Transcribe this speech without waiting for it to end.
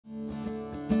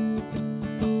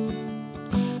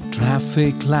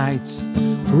traffic lights.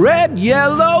 Red,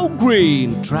 yellow,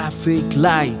 green, traffic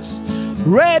lights.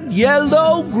 Red,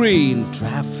 yellow, green,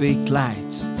 traffic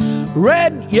lights.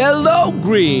 Red, yellow,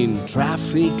 green,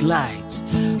 traffic lights.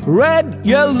 Red,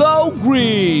 yellow,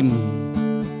 green.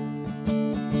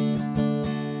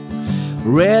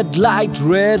 Red light,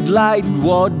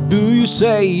 what do you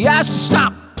say? Yes,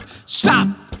 stop, stop,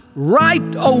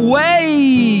 right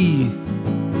away.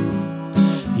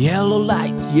 Yellow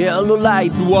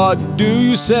light, what do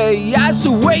you say? Yes,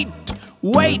 wait,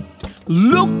 wait,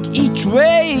 look each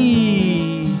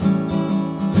way.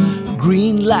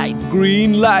 Green light,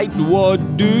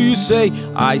 what do you say?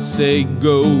 I say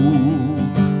go,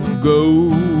 go,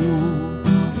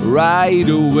 right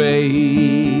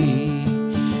away.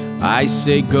 I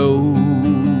say go,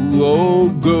 oh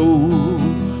go,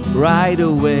 right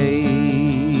away.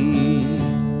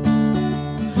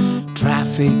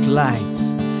 Traffic lights,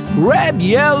 red,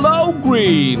 yellow,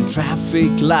 green, traffic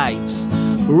lights.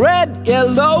 Red,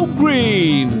 yellow,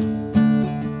 green.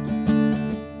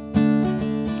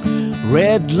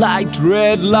 Red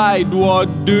light, what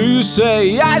do you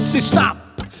say? I say stop,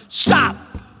 stop,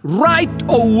 right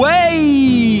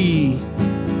away.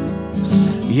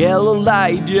 Yellow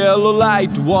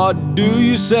light, what do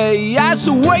you say? I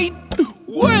say wait,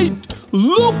 wait,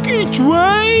 look each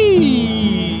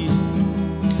way.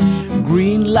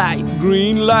 Green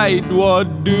light,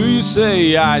 what do you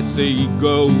say? I say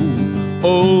go,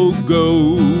 oh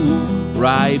go,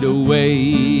 right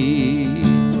away.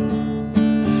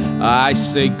 I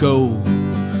say go,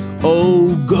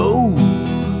 oh go,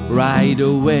 right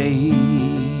away.